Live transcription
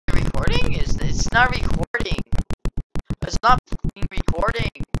not recording. It's not fucking recording.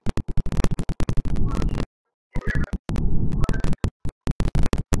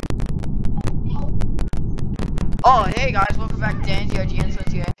 Oh, hey guys, welcome back to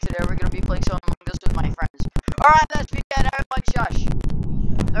IdiotFromMars. Today we're gonna be playing some Among Us with my friends. Alright, let's begin. Everyone shush.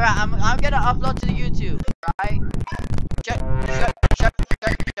 Alright, I'm gonna upload to the YouTube, right? Check.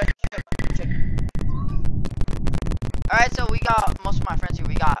 Alright, so we got most of my friends here.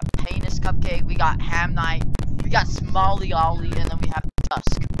 We got Penis Cupcake, we got Ham Knight, we got Smalley Ollie, and then we have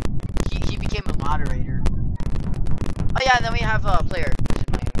Dusk. He became a moderator. Oh yeah, and then we have a player.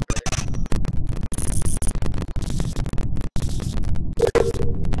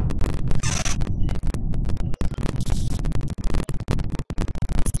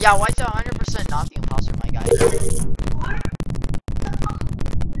 Yeah, White's 100% not the imposter, my guy.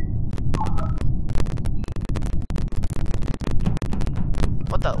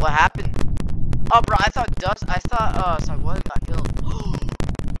 What happened? Oh, bro, I thought Saguel223 got killed.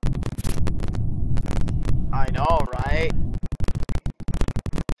 I know, right?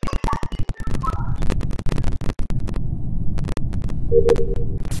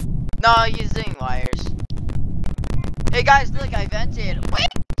 No, he's using wires. Hey guys, look, I vented. Wait!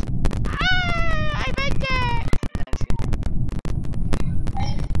 I vented!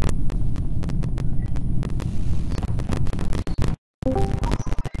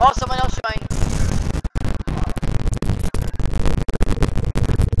 Oh, someone else joined.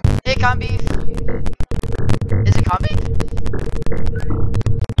 Hey, Combeef. Is it Combeef?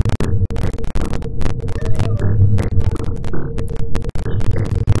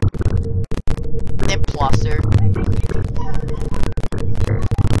 Imposter.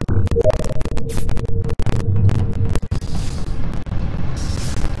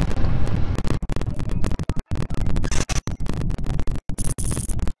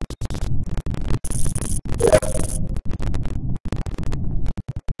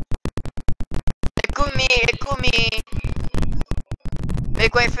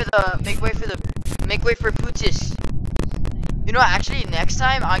 Make way for Pootis. You know, actually, next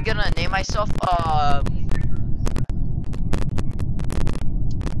time I'm gonna name myself,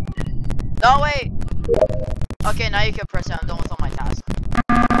 no, wait. Okay, now you can press it. I'm done with all my tasks.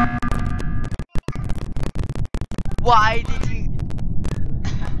 Why did you...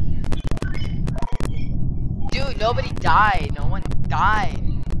 Dude, nobody died. No one died.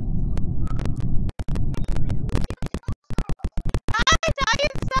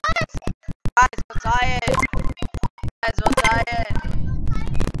 Guys, I'm tired. Guys, I'm tired.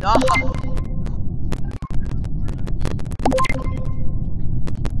 No.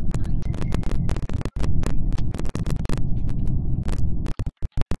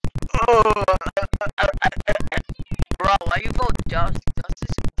 Bro, why you vote Dusk?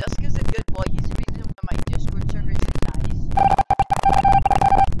 Dusk is a good boy. He's the reason why my Discord server is nice.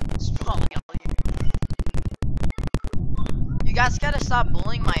 You guys gotta stop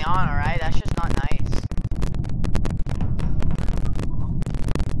bullying my aunt, alright? That's just not nice.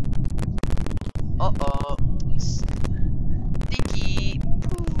 Uh-oh. Stinky.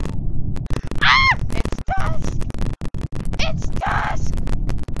 Ah! It's Dusk! It's Dusk!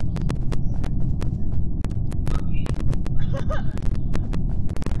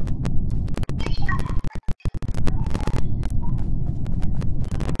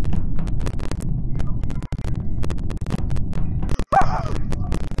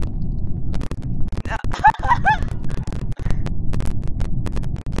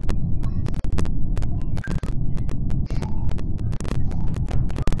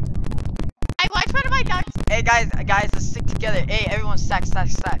 Hey guys, let's stick together. Hey, everyone, stack.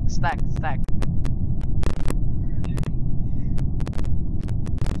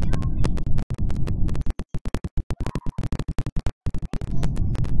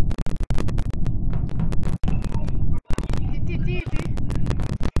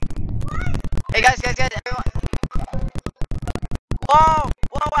 Hey guys, everyone. Whoa,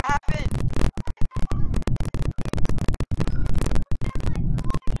 what happened?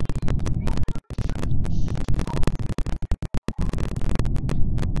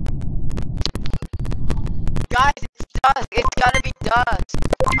 Guys, it's Dusk. It's gotta be Dusk.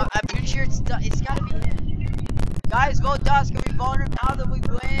 I'm pretty sure it's Dusk. It's gotta be him. Guys, vote Dusk. If we vote him now, then we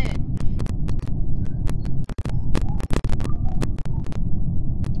win.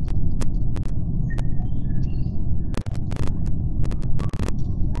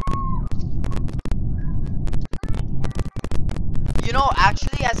 You know,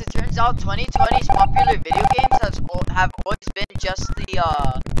 actually, as it turns out, 2020's popular video games have always been just the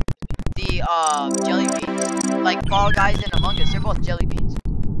jelly beans. Like Fall Guys and Among Us, they're both jelly beans.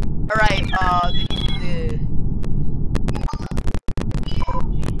 Alright,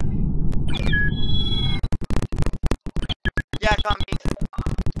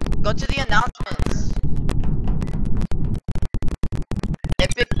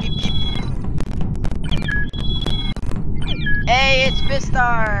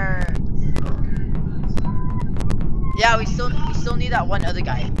 superstar. Yeah, we still need that one other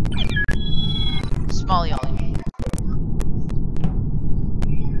guy. Smalley Ollie.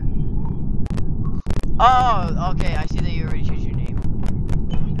 Oh, okay. I see that you already changed your name.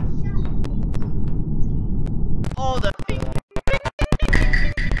 Oh, the.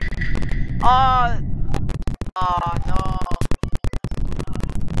 Oh no.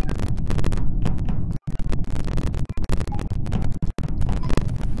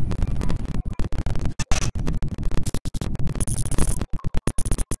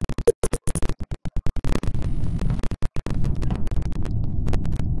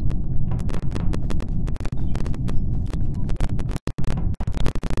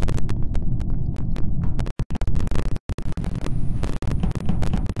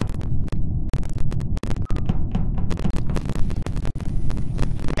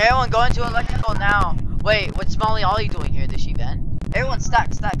 Everyone go into electrical now. Wait, what's Smalley Ollie doing here? Did she vent? Everyone stack.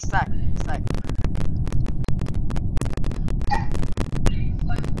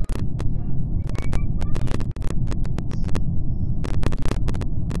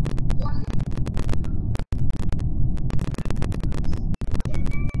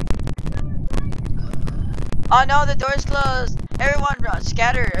 Oh no, the door's closed. Everyone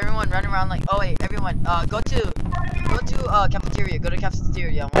scatter. Everyone run around like. Oh wait, everyone. Go to cafeteria. Go to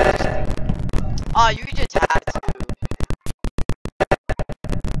cafeteria. Oh, you just had to.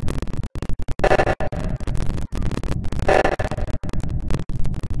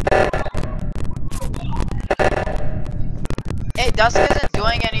 Hey, Dusk isn't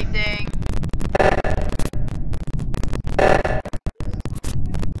doing anything.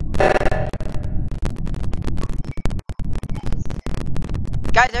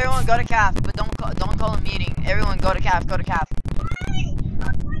 Guys, everyone go to caf, but don't call a meeting. Everyone go to caf.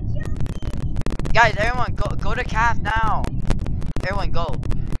 Guys, everyone go to caf now. Everyone go.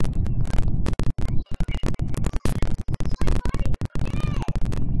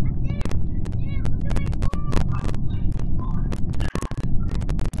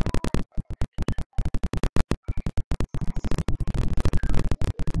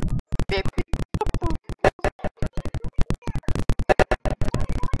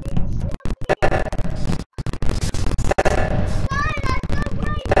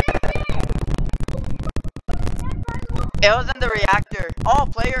 It was in the reactor. Oh,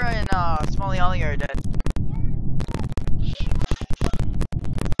 player and Smalley Ollie are dead.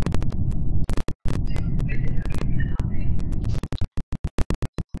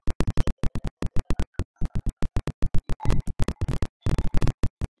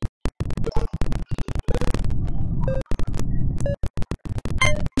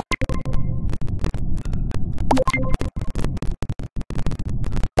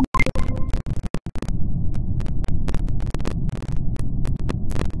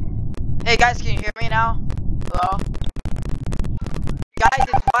 Hey guys, can you hear me now? Hello? Guys,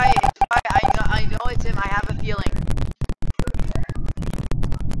 it's white. I know it's him. I have a feeling.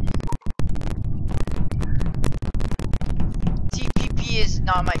 TPP is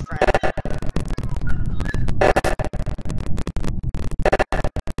not my friend.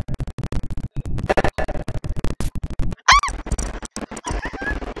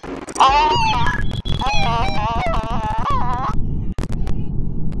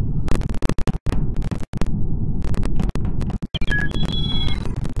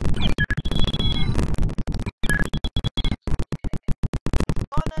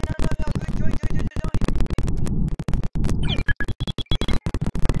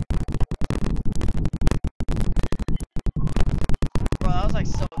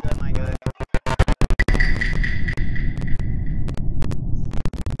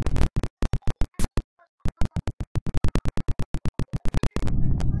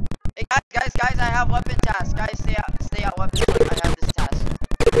 Guys, I have weapon task. Guys, stay out weapon. I have this task.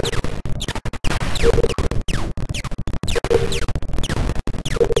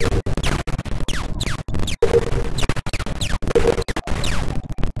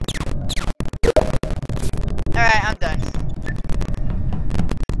 Alright, I'm done.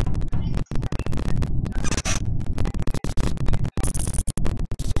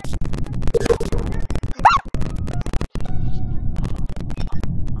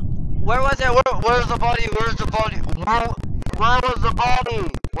 Where was it? Where's the body? Where's the body? Where was the body?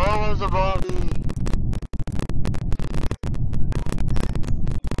 Where was the body?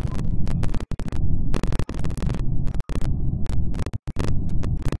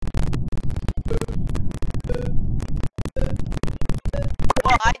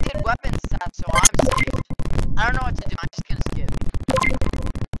 Well, I did weapon stats, so I'm safe. I don't know what to do. I'm just gonna skip.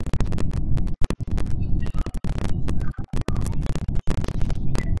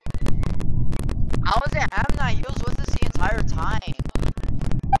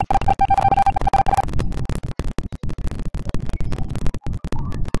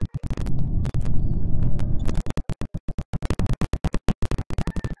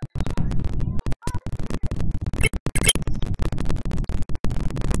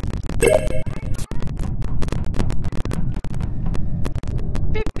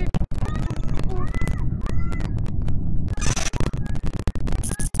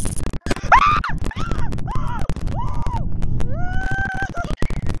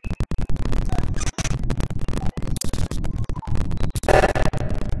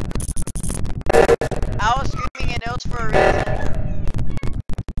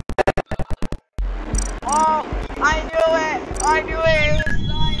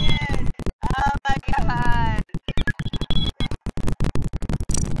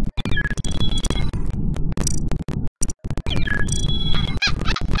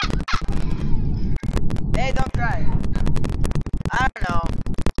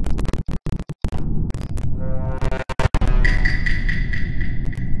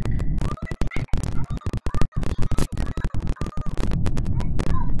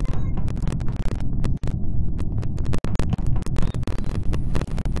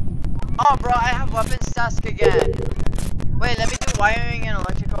 Dusk again. Wait, let me do wiring and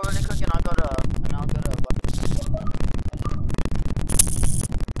electrical really quick, and I'll go to weapons.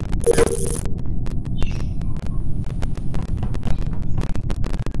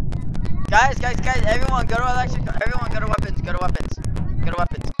 Guys, everyone go to electrical. Everyone go to weapons. Go to weapons. Go to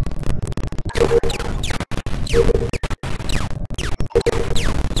weapons.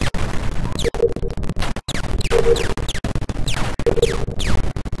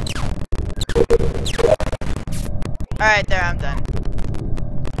 Alright, there, I'm done.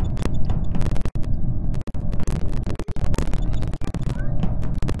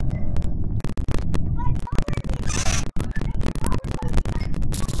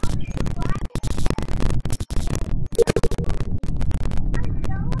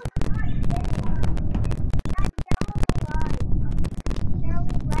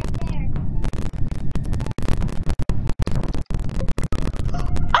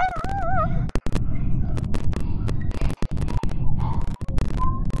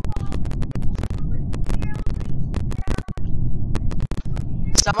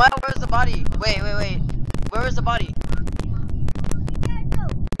 Samuel, where's the body? Wait. Where was the body?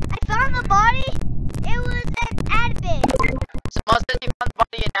 I found the body. It was an admin. Samuel said you found the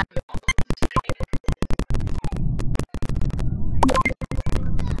body in admin.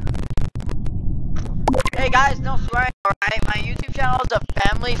 Hey guys, no swearing, alright? My YouTube channel is a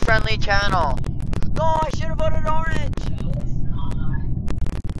family-friendly channel. No, I should have voted orange.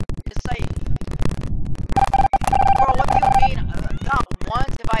 It's like, bro, what do you mean? Not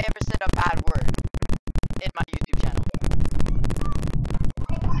once have I ever said a bad word in my YouTube channel.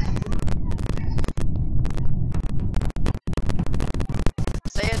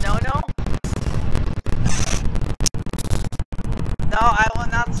 Say a no-no? No, I will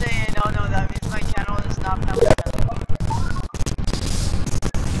not say a no-no. That means my channel is not family friendly.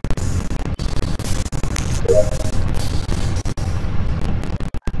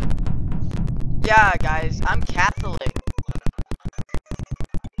 Yeah, guys, I'm Catholic.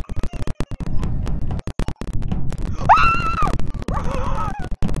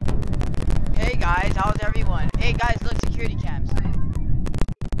 Hey guys, how's everyone? Hey guys, look, security cams.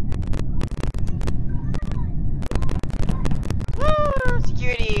 Woo,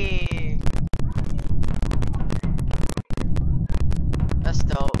 security. That's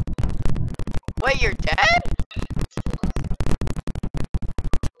dope. Wait, you're dead?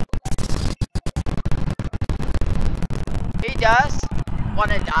 He does?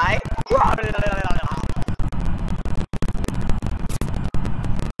 Wanna die?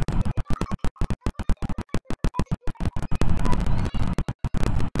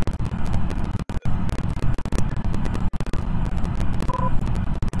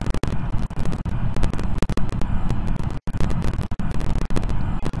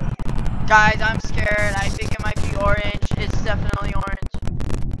 Guys, I'm scared. I think it might be orange. It's definitely orange.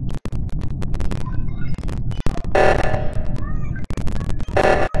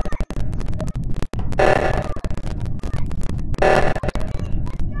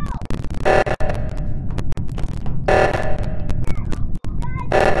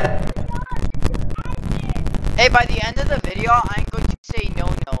 Hey, by the end of the video, I'm going to say no,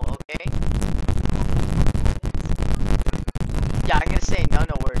 okay? Yeah, I'm gonna say no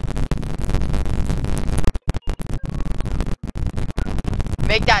word.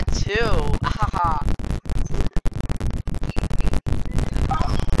 Make that 2. Haha.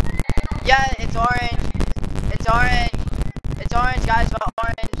 Yeah, it's orange. It's orange. It's orange, guys. Vote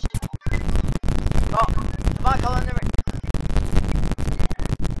orange. Oh, come on, color number.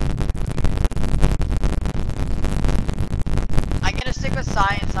 I'm gonna stick with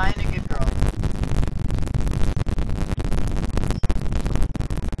Cyan. Cyan, a good girl.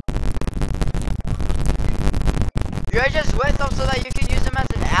 You're just with them so that you can use them as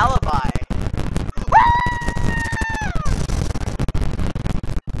an alibi.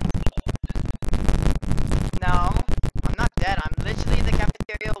 No, I'm not dead. I'm literally in the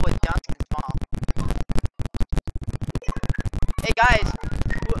cafeteria with Dusk and Small. Hey guys,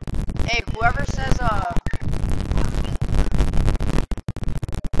 hey, whoever says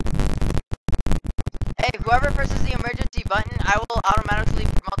hey, whoever presses the emergency button, I will automatically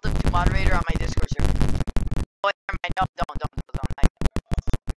promote them to moderator on my Discord server. Oh, never mind. No, don't.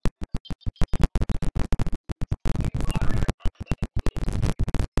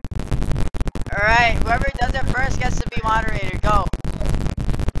 Alright, whoever does it first gets to be moderator. Go.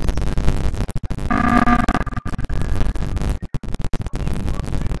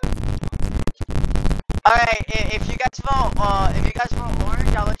 Alright, if you guys vote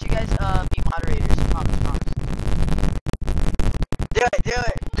orange, I'll let you guys be moderators. Promise. Do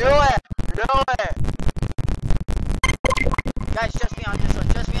it.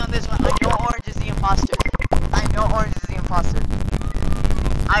 imposter. I know Orange is the imposter.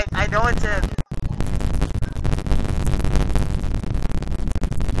 I know it's him.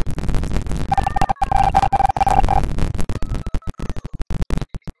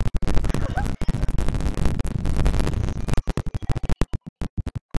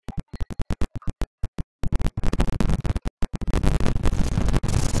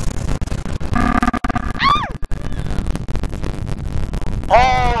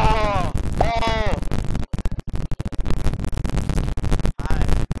 Oh! Oh! Hi.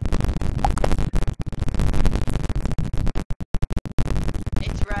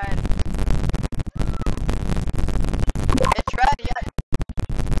 It's red. It's red, yeah.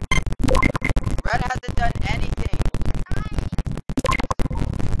 Red hasn't done anything.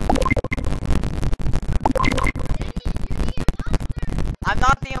 I'm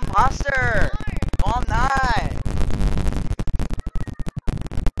not the imposter. No, I'm not.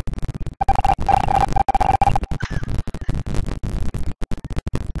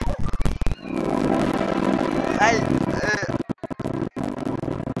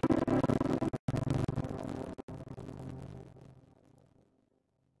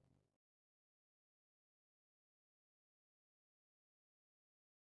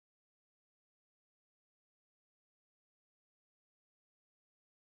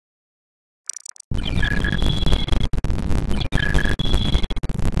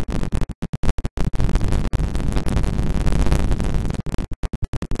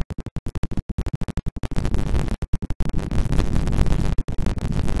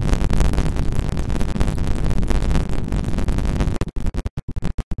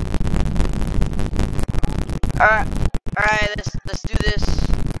 Alright, let's do this.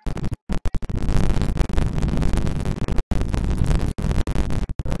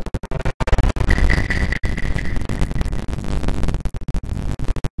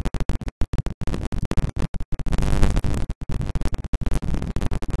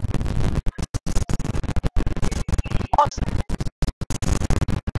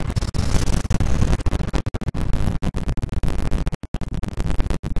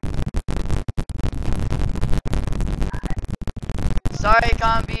 Sorry,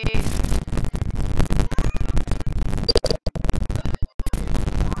 Combeef.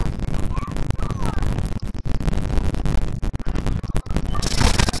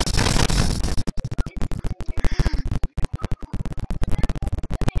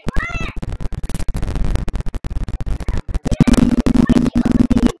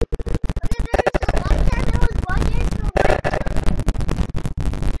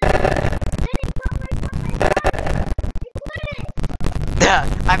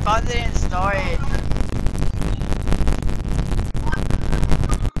 I found it in storage.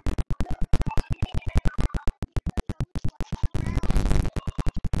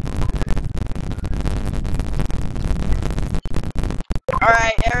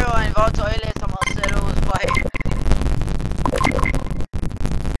 Alright, everyone, vote toilet. Someone said it was white.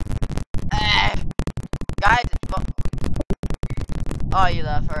 Guys, oh, you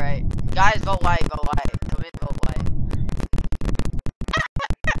left. Alright. Guys, vote white, vote white. Come in, vote white.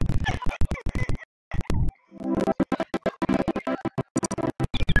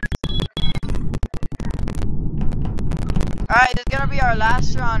 Alright, this is gonna be our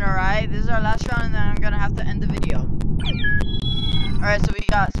last round, alright? This is our last round, and then I'm gonna have to end the video. Alright, so we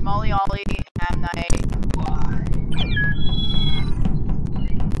got Smalley Ollie, Ham Night.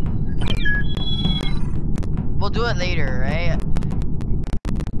 We'll do it later, right?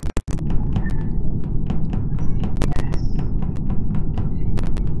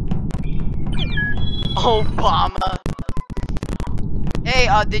 Obama. Hey,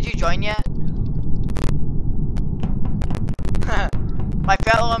 did you join yet? My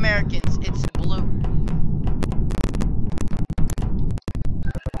fellow Americans, it's blue.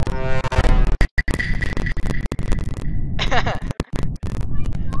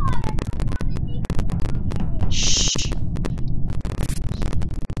 Shh.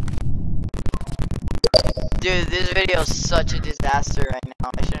 Dude, this video is such a disaster right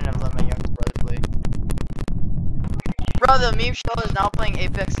now. I shouldn't have let my younger brother play. Bro, the MemeShow is now playing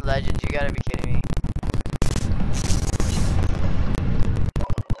Apex Legends. You gotta be kidding me.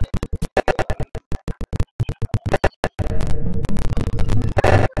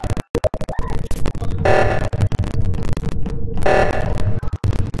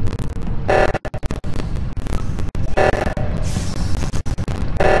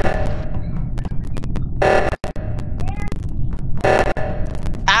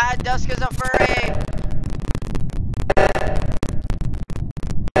 Dusk is a furry.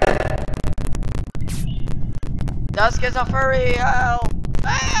 Dusk is a furry. Help!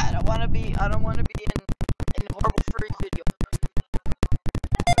 I don't want to be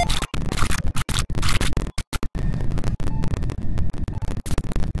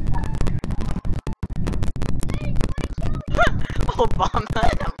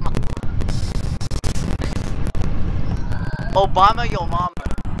Obama, yo mama.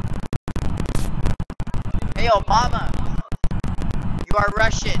 Hey, Obama. You are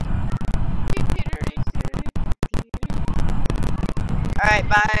Russian. Alright,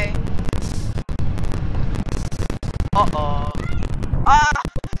 bye. Uh-oh. Ah!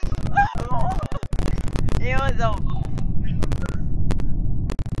 It was a...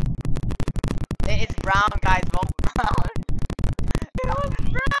 It's brown, guys. Vote brown. It was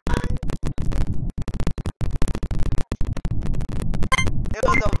brown. It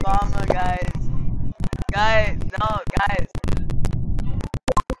was Obama, guys. Guys, no, guys.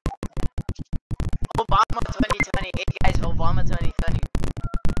 Obama 2020. Hey, guys, Obama 2020.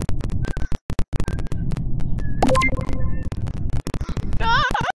 No!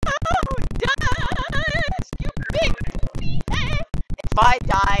 Dusk, you big poopy head! If I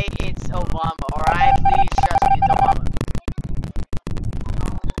die, it's Obama, alright? Please trust me, it's Obama.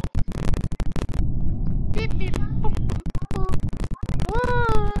 Beep, beep, boop, boop, boop.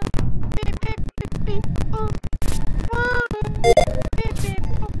 Beep, beep, beep, beep, boop, boop. Beep, beep,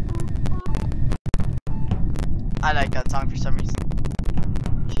 boop, boop, boop. I like that song for some reason.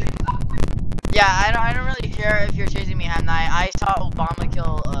 Yeah, I don't really care if you're chasing me at night. I saw Obama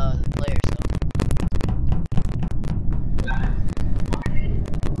kill player, so.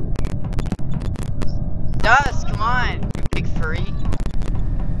 Dusk, come on, you big furry.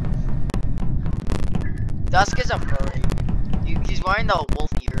 Dusk is a furry. He's wearing the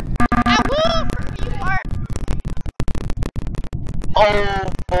wolf ear. Ah, woo! Furry part.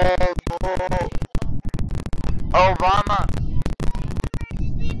 Oh, Obama.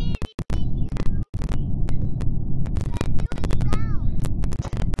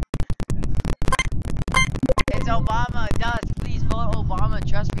 It's Obama. Dusk, please vote Obama.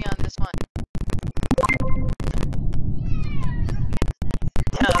 Trust me on this one.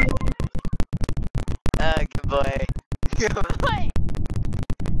 Good boy. Good boy.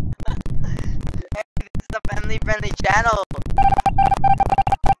 Hey, this is a family-friendly channel.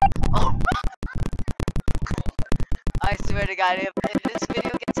 Oh. I swear to God, if this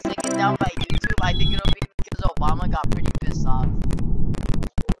video gets taken down by YouTube, I think it'll be because Obama got pretty pissed off.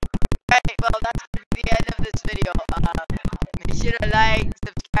 Alright, well, that's the end of this video. Make sure to like,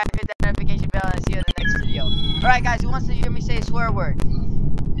 subscribe, hit that notification bell, and see you in the next video. Alright, guys, who wants to hear me say a swear word?